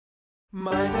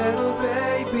My little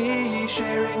baby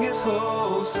sharing is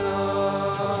wholesome.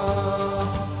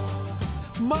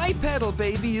 My pedal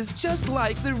baby is just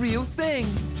like the real thing.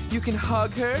 You can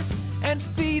hug her and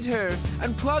feed her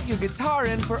and plug your guitar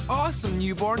in for awesome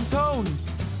newborn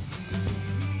tones.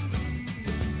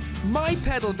 My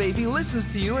pedal baby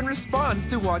listens to you and responds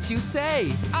to what you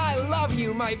say. I love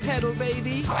you, my pedal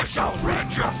baby. I shall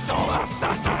rend your soul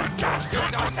asunder and cast you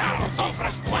into eternal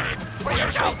sulphurous flame, where you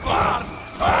shall burn.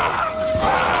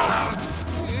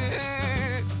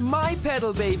 My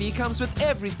pedal baby comes with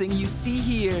everything you see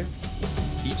here.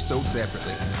 Each sold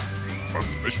separately.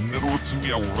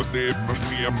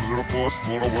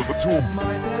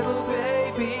 My little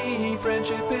baby,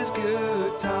 friendship is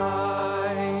good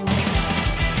time.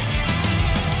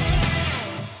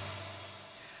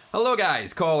 Hello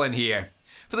guys, Colin here.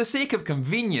 For the sake of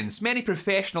convenience, many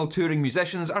professional touring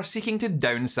musicians are seeking to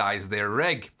downsize their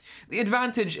rig. The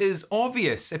advantage is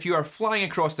obvious. If you are flying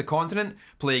across the continent,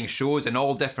 playing shows in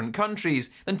all different countries,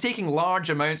 then taking large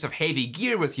amounts of heavy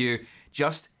gear with you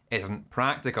just isn't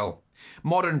practical.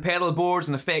 Modern pedal boards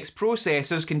and effects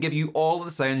processors can give you all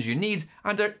the sounds you need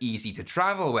and are easy to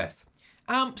travel with.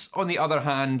 Amps, on the other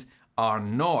hand, are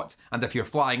not, and if you're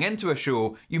flying into a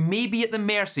show, you may be at the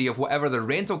mercy of whatever the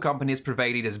rental company has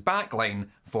provided as backline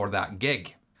for that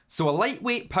gig. So a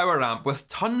lightweight power amp with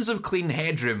tons of clean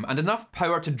headroom and enough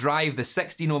power to drive the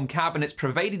 16-ohm cabinets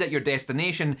provided at your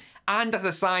destination and at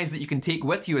a size that you can take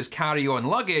with you as carry-on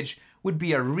luggage would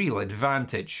be a real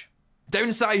advantage.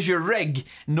 Downsize your rig,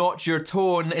 not your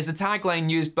tone, is the tagline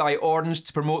used by Orange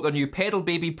to promote their new Pedal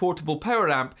Baby portable power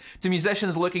amp to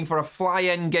musicians looking for a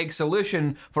fly-in gig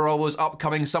solution for all those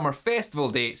upcoming summer festival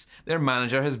dates their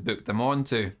manager has booked them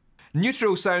onto.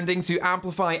 Neutral sounding to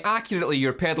amplify accurately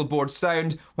your pedal board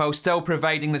sound while still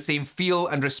providing the same feel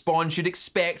and response you'd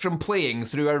expect from playing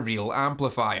through a real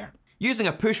amplifier. Using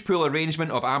a push-pull arrangement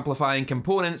of amplifying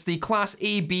components, the Class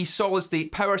A/B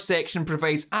solid-state power section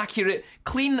provides accurate,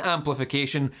 clean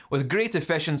amplification with great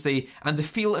efficiency and the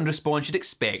feel and response you'd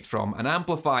expect from an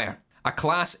amplifier. A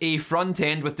Class A front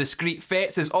end with discrete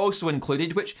FETs is also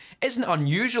included, which isn't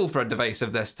unusual for a device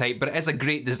of this type, but it is a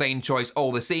great design choice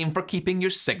all the same for keeping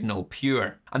your signal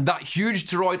pure. And that huge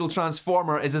toroidal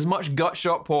transformer is as much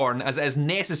gutshot porn as it is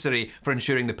necessary for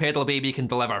ensuring the Pedal Baby can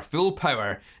deliver full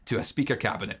power to a speaker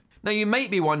cabinet. Now you might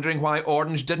be wondering why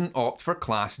Orange didn't opt for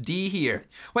Class D here.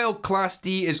 Well, Class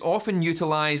D is often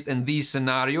utilised in these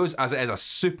scenarios as it is a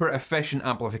super efficient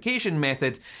amplification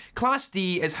method. Class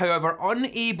D is however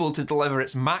unable to deliver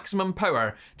its maximum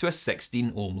power to a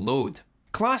 16-ohm load.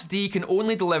 Class D can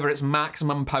only deliver its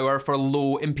maximum power for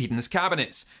low impedance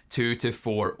cabinets, 2 to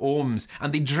 4 ohms,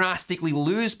 and they drastically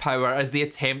lose power as they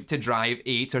attempt to drive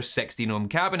 8 or 16 ohm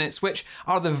cabinets, which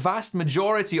are the vast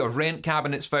majority of rent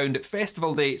cabinets found at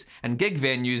festival dates and gig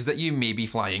venues that you may be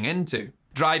flying into.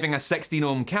 Driving a 16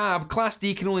 ohm cab, Class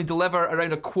D can only deliver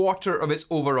around a quarter of its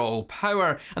overall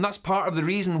power, and that's part of the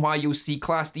reason why you'll see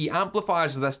Class D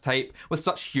amplifiers of this type with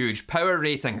such huge power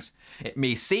ratings. It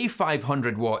may say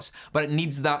 500 watts, but it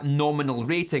needs that nominal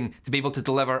rating to be able to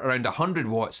deliver around 100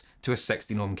 watts to a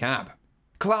 16 ohm cab.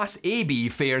 Class AB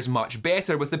fares much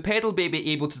better, with the Pedal Baby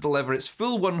able to deliver its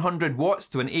full 100 watts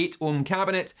to an 8 ohm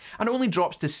cabinet and only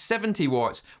drops to 70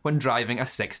 watts when driving a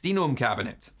 16 ohm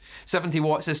cabinet. 70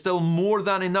 watts is still more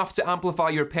than enough to amplify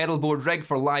your pedal board rig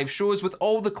for live shows with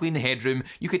all the clean headroom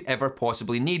you could ever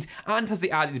possibly need, and has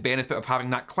the added benefit of having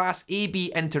that Class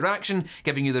AB interaction,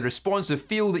 giving you the responsive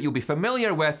feel that you'll be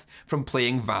familiar with from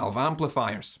playing valve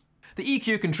amplifiers. The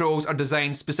EQ controls are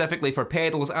designed specifically for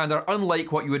pedals and are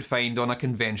unlike what you would find on a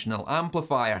conventional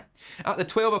amplifier. At the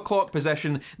 12 o'clock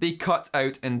position, they cut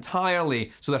out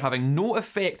entirely, so they're having no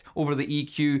effect over the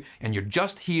EQ, and you're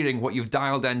just hearing what you've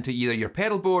dialed into either your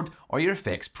pedal board or your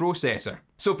effects processor.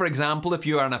 So for example, if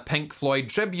you are in a Pink Floyd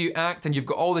tribute act and you've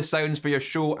got all the sounds for your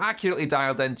show accurately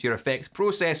dialed into your effects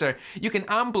processor, you can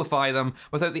amplify them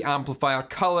without the amplifier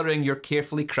colouring your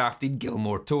carefully crafted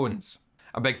Gilmore tones.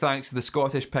 A big thanks to the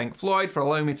Scottish Pink Floyd for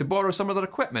allowing me to borrow some of their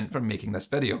equipment for making this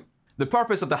video. The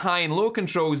purpose of the high and low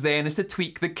controls then is to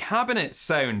tweak the cabinet's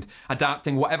sound,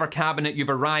 adapting whatever cabinet you've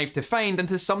arrived to find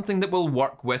into something that will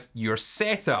work with your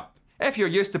setup. If you're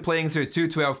used to playing through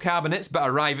 212 cabinets but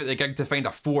arrive at the gig to find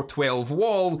a 412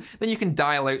 wall, then you can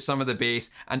dial out some of the bass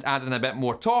and add in a bit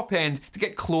more top end to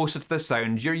get closer to the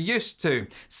sound you're used to.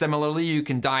 Similarly, you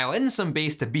can dial in some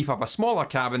bass to beef up a smaller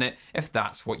cabinet if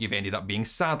that's what you've ended up being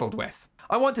saddled with.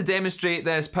 I want to demonstrate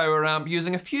this power amp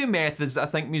using a few methods that I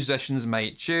think musicians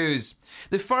might choose.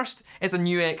 The first is a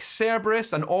NUX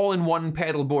Cerberus, an all-in-one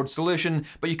pedal board solution,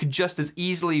 but you could just as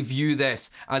easily view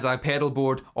this as a pedal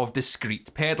board of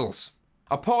discrete pedals.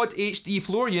 a Pod HD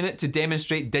floor unit to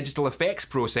demonstrate digital effects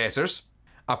processors,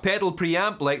 a pedal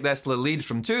preamp like this lead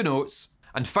from 2 Notes,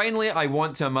 and finally I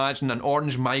want to imagine an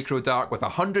Orange Micro Dark with a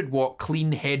 100-watt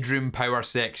clean headroom power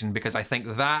section, because I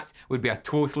think that would be a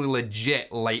totally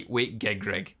legit lightweight gig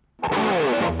rig.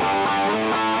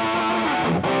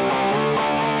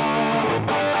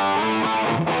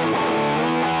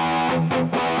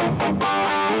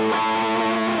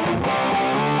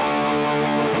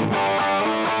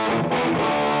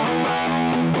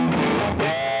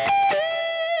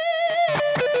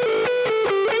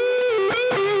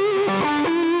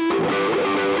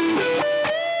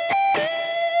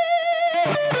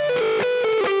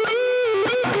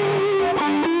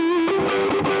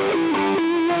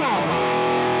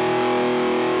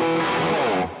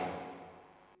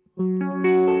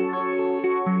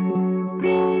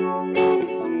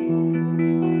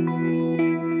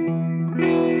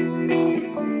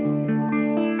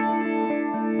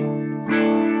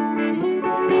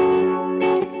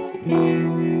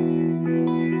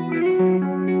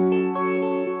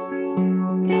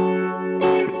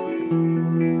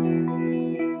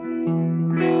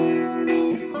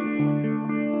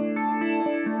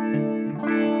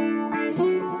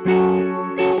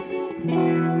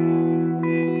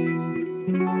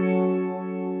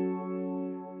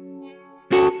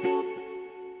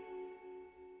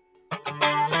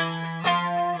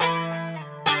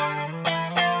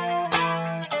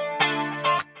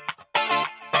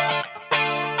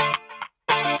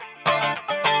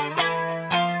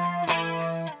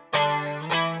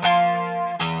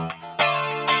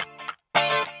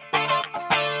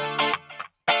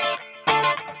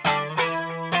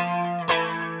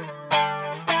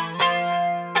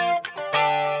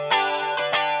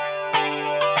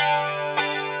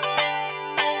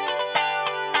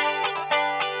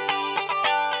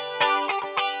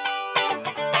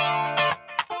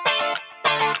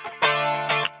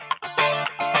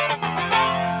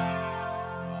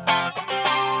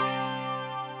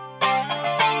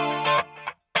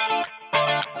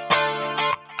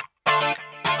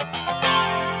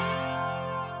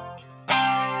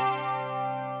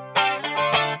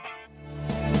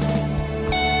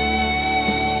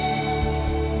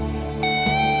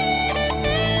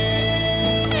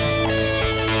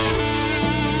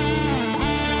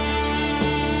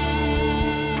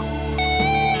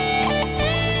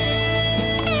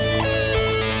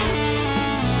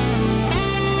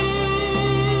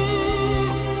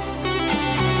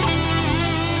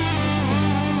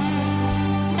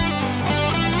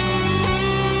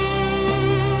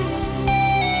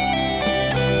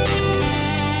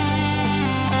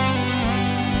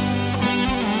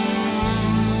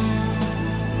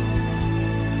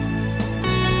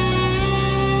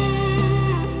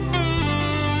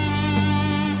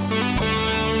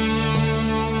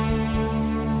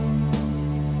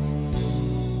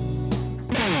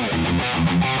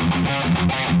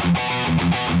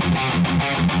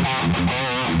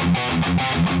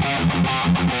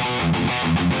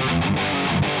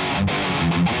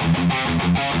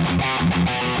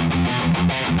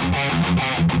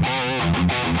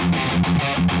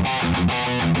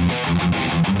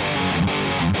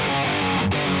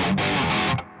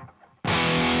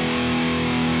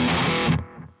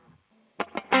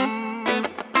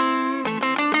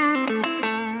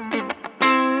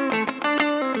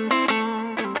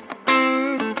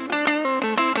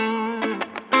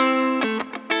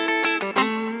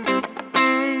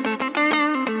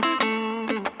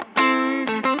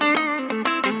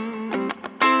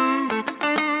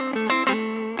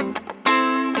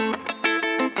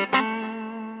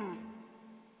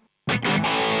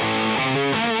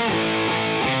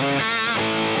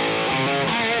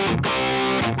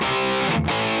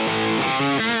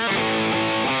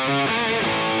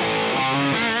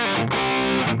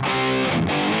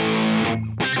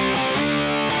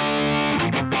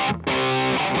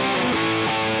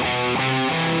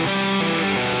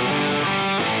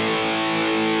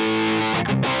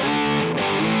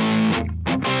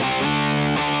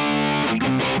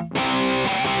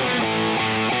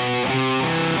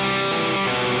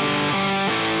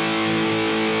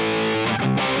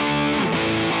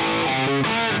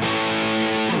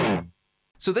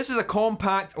 So this is a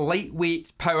compact,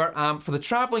 lightweight power amp for the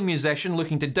travelling musician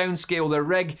looking to downscale their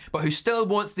rig, but who still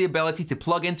wants the ability to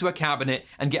plug into a cabinet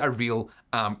and get a real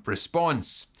amp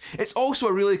response. It's also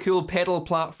a really cool pedal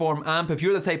platform amp if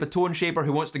you're the type of tone shaper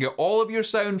who wants to get all of your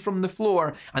sound from the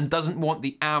floor and doesn't want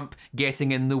the amp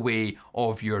getting in the way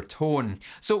of your tone.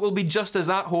 So it will be just as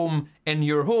at home in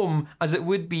your home as it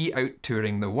would be out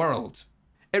touring the world.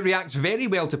 It reacts very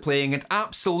well to playing and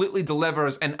absolutely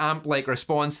delivers an amp-like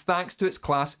response thanks to its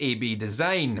Class AB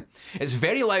design. It's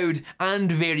very loud and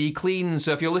very clean,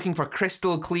 so if you're looking for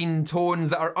crystal clean tones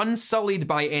that are unsullied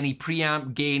by any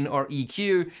preamp, gain or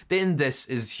EQ, then this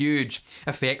is huge.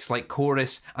 Effects like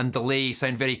chorus and delay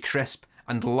sound very crisp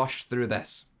and lush through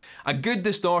this. A good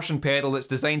distortion pedal that's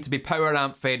designed to be power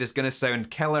amp fed is going to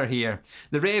sound killer here.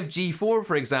 The Rev G4,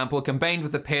 for example, combined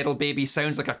with the pedal baby,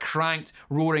 sounds like a cranked,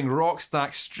 roaring rock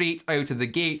stack straight out of the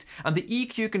gate, and the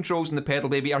EQ controls in the pedal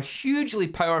baby are hugely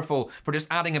powerful for just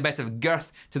adding a bit of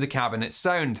girth to the cabinet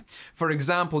sound. For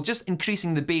example, just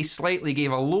increasing the bass slightly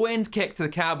gave a low-end kick to the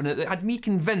cabinet that had me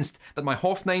convinced that my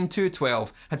Hoffnine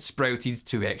 212 had sprouted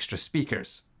 2 extra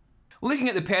speakers. Looking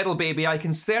at the pedal baby, I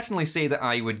can certainly say that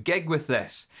I would gig with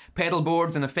this. Pedal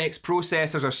boards and effects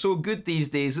processors are so good these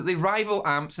days that they rival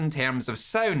amps in terms of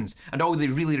sounds, and all they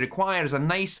really require is a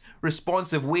nice,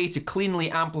 responsive way to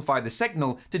cleanly amplify the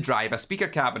signal to drive a speaker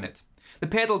cabinet. The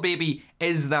pedal baby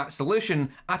is that solution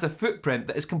at a footprint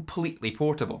that is completely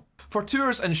portable. For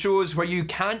tours and shows where you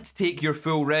can't take your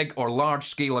full rig or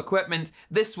large-scale equipment,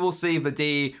 this will save the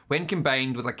day when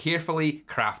combined with a carefully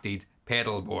crafted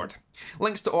pedal board.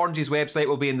 Links to Orange's website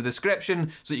will be in the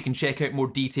description so you can check out more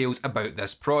details about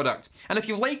this product. And if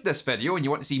you've liked this video and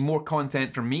you want to see more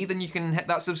content from me, then you can hit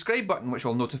that subscribe button, which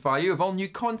will notify you of all new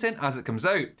content as it comes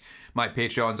out. My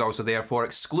Patreon's also there for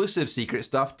exclusive secret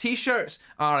stuff. T-shirts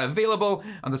are available,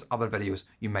 and there's other videos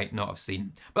you might not have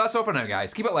seen. But that's all for now,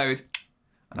 guys. Keep it loud,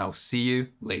 and I'll see you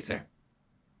later.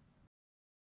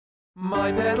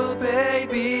 My pedal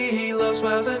baby loves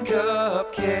smiles and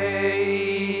cupcakes.